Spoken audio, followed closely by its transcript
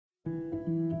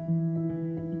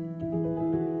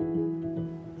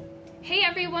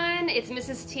everyone, it's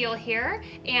Mrs. Teal here,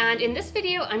 and in this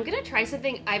video I'm going to try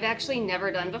something I've actually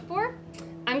never done before.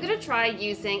 I'm going to try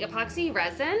using epoxy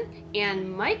resin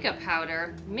and mica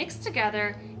powder mixed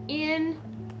together in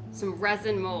some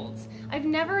resin molds. I've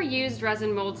never used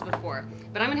resin molds before,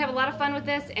 but I'm going to have a lot of fun with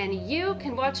this and you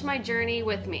can watch my journey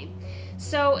with me.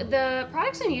 So the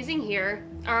products I'm using here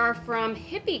are from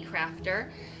Hippie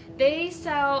Crafter. They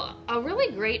sell a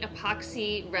really great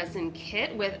epoxy resin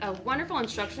kit with a wonderful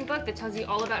instruction book that tells you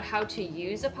all about how to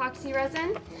use epoxy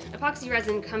resin. Epoxy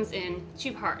resin comes in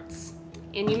 2 parts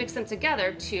and you mix them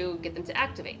together to get them to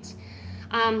activate.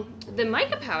 The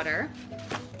mica powder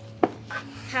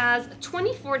has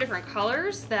 24 different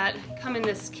colors that come in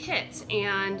this kit,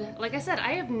 and like I said,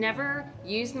 I have never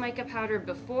used mica powder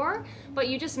before, but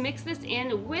you just mix this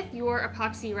in with your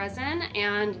epoxy resin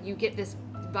and you get this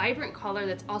vibrant color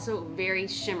that's also very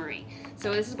shimmery.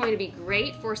 So this is going to be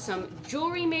great for some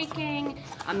jewelry making.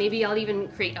 Maybe I'll even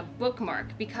create a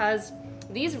bookmark, because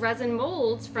these resin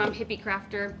molds from Hippie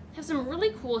Crafter have some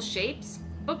really cool shapes.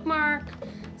 Bookmark,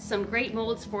 some great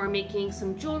molds for making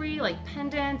some jewelry like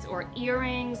pendants or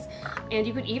earrings, and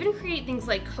you could even create things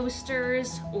like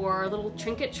coasters or little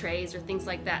trinket trays or things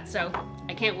like that. So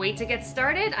I can't wait to get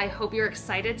started. I hope you're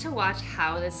excited to watch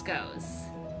how this goes.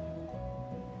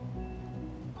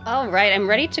 All right, I'm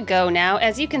ready to go now.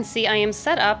 As you can see, I am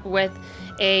set up with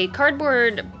a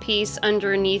cardboard piece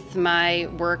underneath my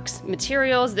works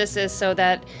materials. This is so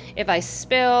that if I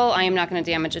spill, I am not going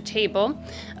to damage a table.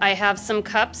 I have some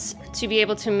cups to be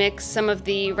able to mix some of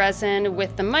the resin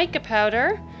with the mica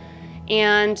powder.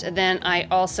 And then I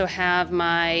also have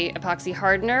my epoxy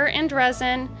hardener and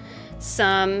resin,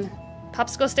 some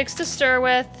popsicle sticks to stir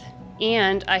with,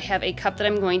 and I have a cup that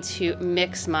I'm going to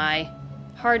mix my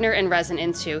hardener and resin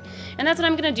into. And that's what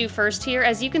I'm going to do first here.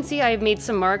 As you can see, I've made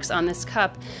some marks on this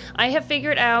cup. I have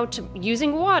figured out,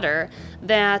 using water,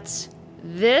 that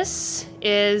this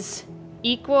is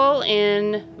equal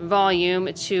in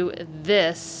volume to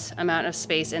this amount of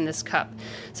space in this cup.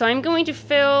 So I'm going to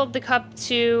fill the cup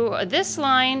to this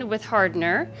line with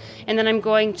hardener, and then I'm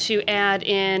going to add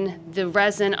in the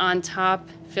resin on top,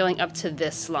 filling up to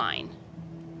this line.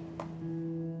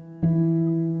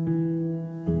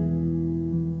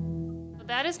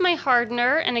 That is my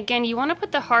hardener, and again, you want to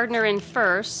put the hardener in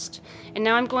first, and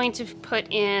now I'm going to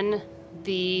put in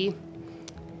the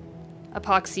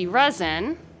epoxy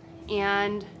resin,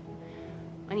 and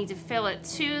I need to fill it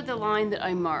to the line that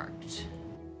I marked.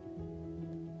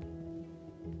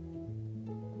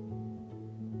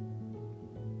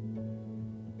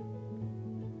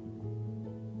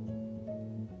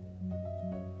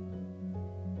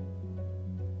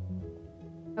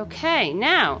 Okay,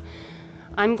 now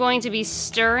I'm going to be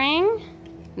stirring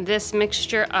this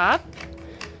mixture up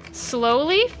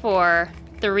slowly for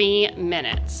 3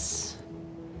 minutes.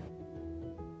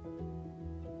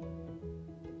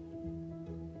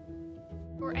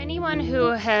 For anyone who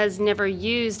has never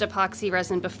used epoxy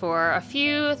resin before, a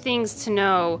few things to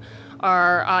know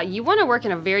are you want to work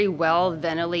in a very well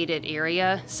ventilated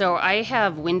area. So I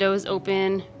have windows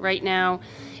open right now.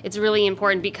 It's really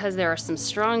important because there are some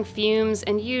strong fumes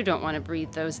and you don't want to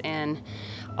breathe those in.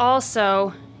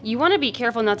 Also, you want to be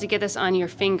careful not to get this on your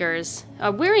fingers.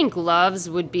 Wearing gloves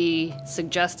would be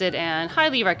suggested and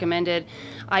highly recommended.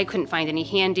 I couldn't find any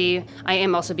handy. I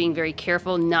am also being very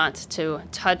careful not to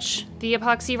touch the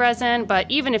epoxy resin, but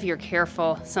even if you're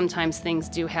careful, sometimes things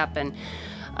do happen.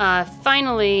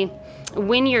 Finally,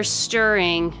 when you're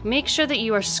stirring, make sure that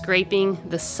you are scraping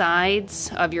the sides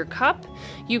of your cup.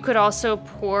 You could also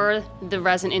pour the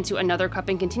resin into another cup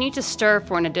and continue to stir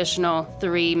for an additional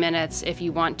 3 minutes if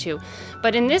you want to.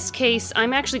 But in this case,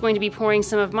 I'm actually going to be pouring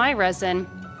some of my resin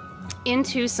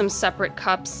into some separate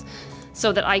cups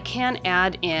so that I can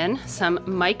add in some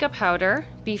mica powder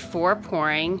before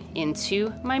pouring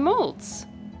into my molds.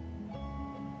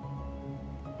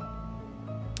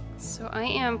 So I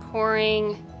am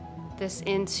pouring this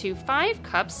into 5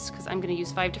 cups because I'm going to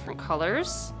use 5 different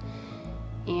colors,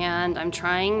 and I'm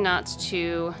trying not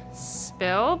to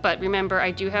spill, but remember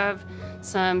I do have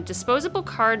some disposable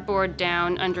cardboard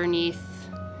down underneath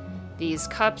these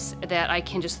cups that I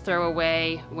can just throw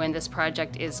away when this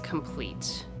project is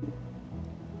complete.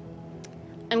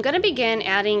 I'm going to begin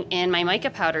adding in my mica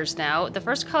powders now. The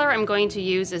first color I'm going to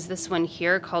use is this one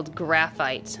here called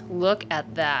Graphite. Look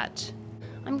at that.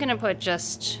 I'm going to put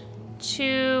just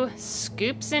 2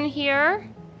 scoops in here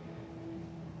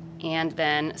and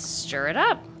then stir it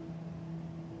up.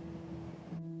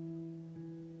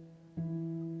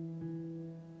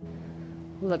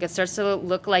 Look, it starts to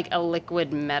look like a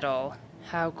liquid metal.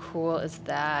 How cool is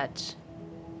that?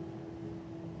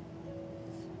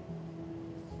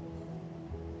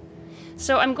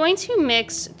 So I'm going to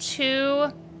mix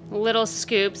 2 little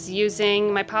scoops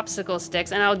using my popsicle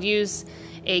sticks, and I'll use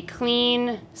a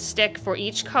clean stick for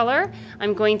each color.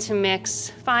 I'm going to mix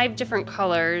 5 different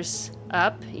colors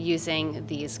up using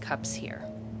these cups here.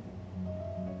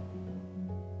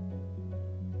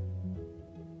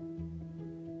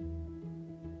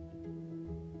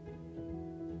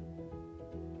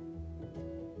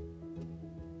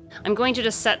 I'm going to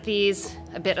just set these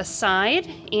a bit aside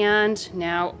and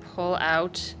now pull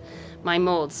out my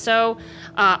molds. So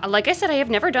like I said, I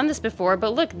have never done this before,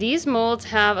 but look, these molds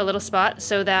have a little spot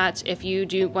so that if you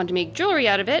do want to make jewelry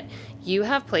out of it, you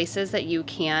have places that you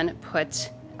can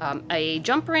put a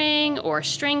jump ring or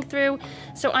string through.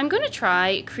 So I'm going to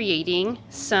try creating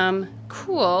some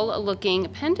cool looking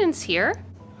pendants here.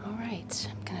 All right,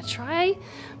 I'm going to try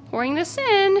pouring this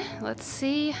in. Let's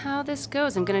see how this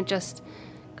goes. I'm going to just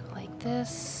go like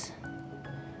this.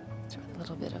 Start with a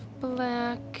little bit of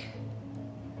black.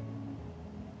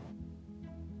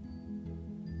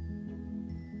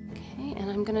 Okay, and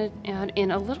I'm going to add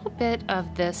in a little bit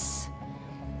of this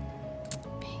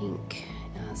pink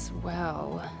as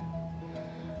well.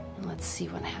 And let's see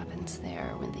what happens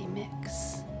there when they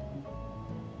mix.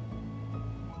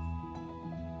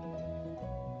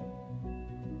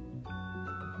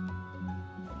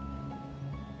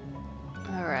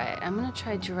 All right, I'm gonna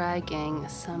try dragging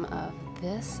some of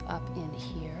this up in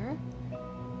here,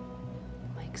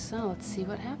 like so. Let's see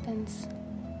what happens.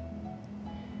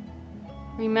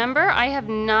 Remember, I have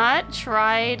not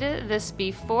tried this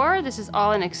before. This is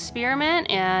all an experiment,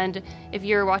 and if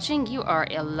you're watching, you are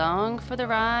along for the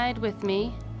ride with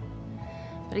me.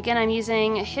 But again, I'm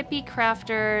using Hippie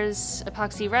Crafters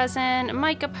epoxy resin,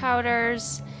 mica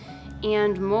powders,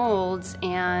 and molds,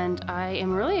 and I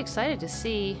am really excited to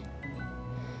see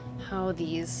how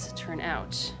these turn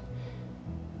out.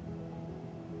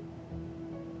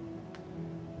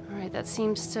 All right, that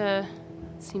seems to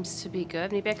be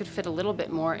good. Maybe I could fit a little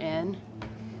bit more in,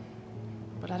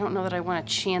 but I don't know that I want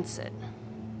to chance it.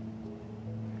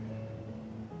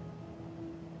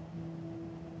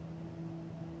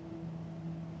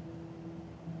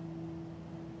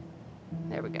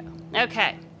 There we go.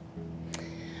 Okay.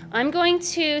 I'm going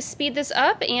to speed this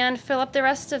up and fill up the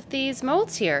rest of these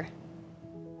molds here.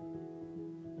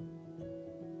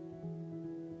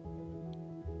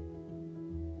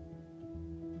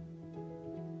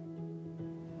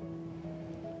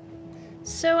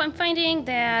 So I'm finding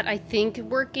that I think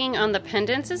working on the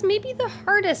pendants is maybe the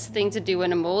hardest thing to do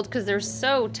in a mold because they're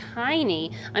so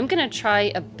tiny. I'm gonna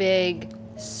try a big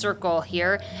circle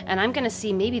here, and I'm gonna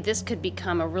see maybe this could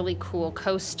become a really cool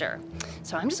coaster.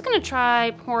 So I'm just gonna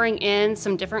try pouring in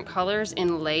some different colors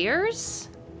in layers,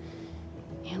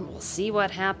 and we'll see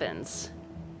what happens.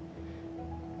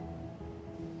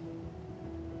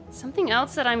 Something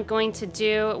else that I'm going to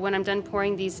do when I'm done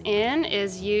pouring these in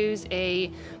is use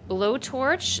a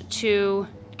blowtorch to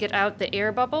get out the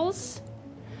air bubbles.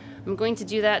 I'm going to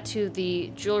do that to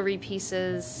the jewelry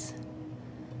pieces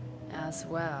as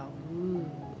well. Ooh,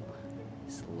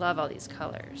 just love all these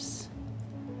colors.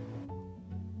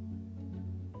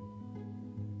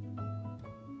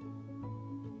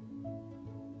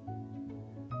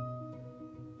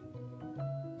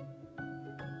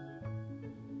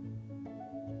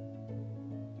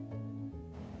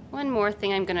 One more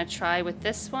thing I'm gonna try with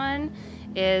this one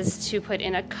is to put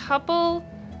in a couple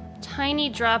tiny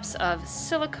drops of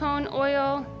silicone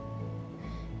oil.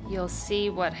 You'll see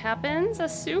what happens,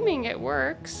 assuming it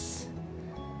works,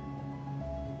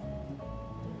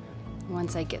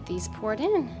 once I get these poured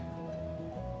in.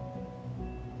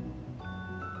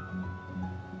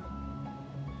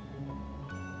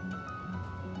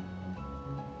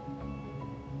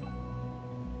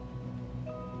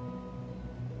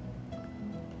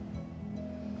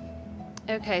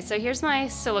 Okay, so here's my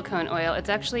silicone oil. It's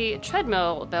actually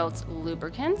treadmill belt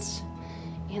lubricant,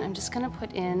 and I'm just gonna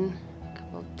put in a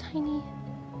couple tiny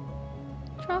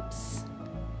drops,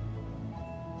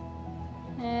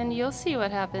 and you'll see what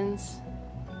happens.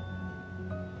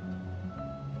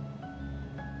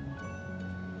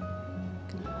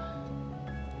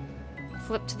 Gonna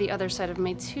flip to the other side of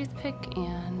my toothpick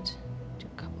and do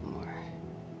a couple more.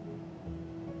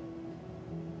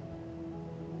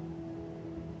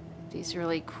 These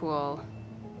really cool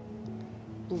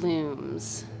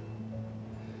blooms.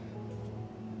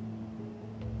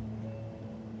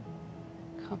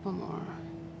 Couple more.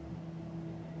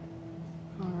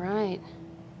 All right.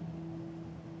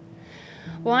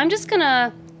 Well, I'm just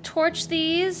gonna torch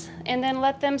these and then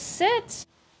let them sit.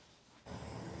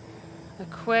 A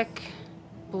quick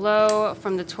blow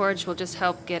from the torch will just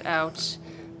help get out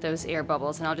those air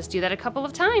bubbles, and I'll just do that a couple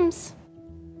of times.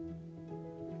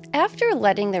 After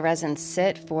letting the resin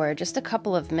sit for just a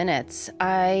couple of minutes,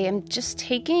 I am just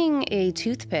taking a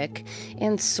toothpick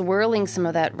and swirling some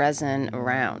of that resin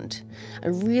around. I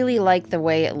really like the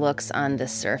way it looks on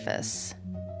this surface.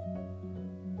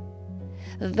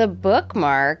 The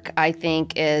bookmark, I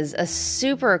think, is a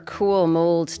super cool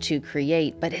mold to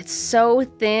create, but it's so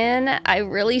thin, I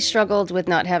really struggled with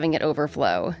not having it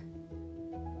overflow.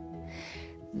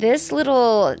 This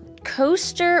little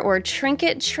coaster or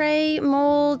trinket tray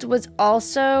mold was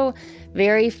also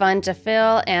very fun to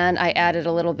fill, and I added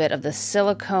a little bit of the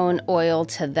silicone oil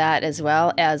to that as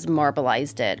well as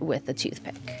marbleized it with the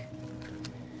toothpick.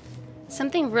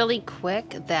 Something really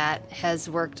quick that has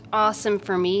worked awesome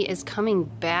for me is coming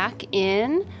back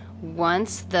in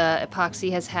once the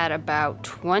epoxy has had about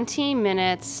 20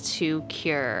 minutes to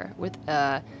cure with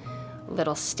a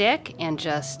little stick and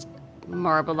just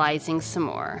marbleizing some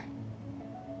more.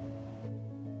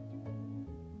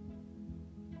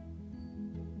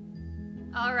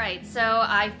 Alright, so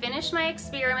I finished my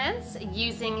experiments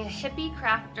using Hippie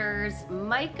Crafters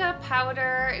mica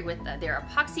powder with their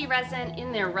epoxy resin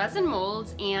in their resin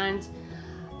molds, and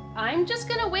I'm just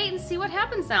gonna wait and see what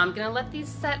happens now. I'm gonna let these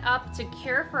set up to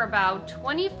cure for about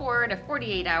 24 to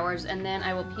 48 hours, and then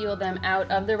I will peel them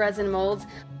out of the resin molds.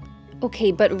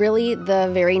 Okay, but really the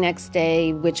very next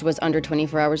day, which was under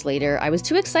 24 hours later, I was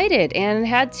too excited and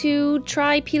had to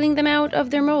try peeling them out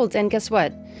of their molds, and guess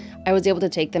what? I was able to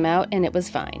take them out and it was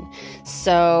fine.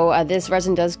 So this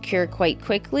resin does cure quite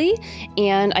quickly,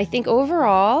 and I think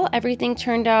overall everything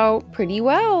turned out pretty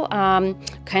well.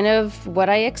 Kind of what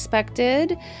I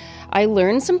expected. I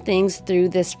learned some things through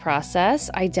this process.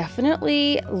 I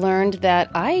definitely learned that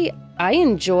I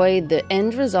enjoy the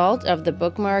end result of the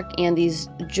bookmark and these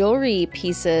jewelry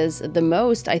pieces the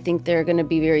most. I think they're going to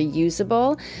be very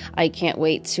usable. I can't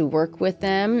wait to work with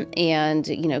them and,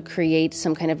 you know, create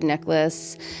some kind of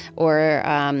necklace or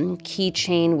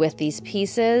keychain with these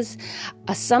pieces.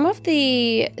 Some of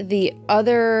the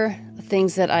other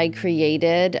things that I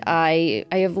created, I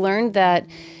have learned that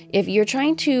if you're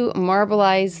trying to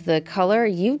marbleize the color,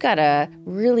 you've got to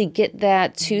really get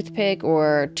that toothpick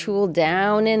or tool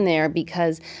down in there,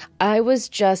 because I was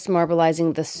just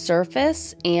marbleizing the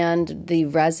surface and the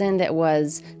resin that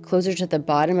was closer to the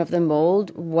bottom of the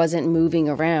mold wasn't moving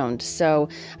around. So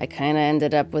I kind of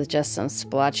ended up with just some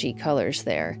splotchy colors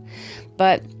there.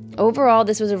 But overall,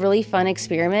 this was a really fun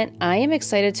experiment. I am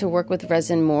excited to work with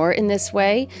resin more in this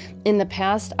way. In the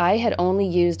past, I had only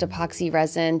used epoxy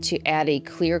resin to add a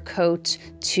clear coat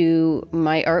to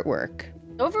my artwork.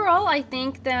 Overall, I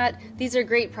think that these are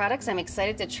great products. I'm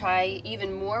excited to try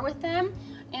even more with them,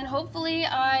 and hopefully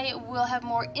I will have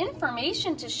more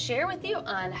information to share with you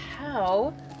on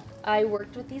how I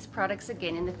worked with these products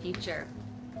again in the future.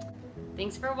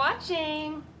 Thanks for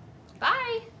watching.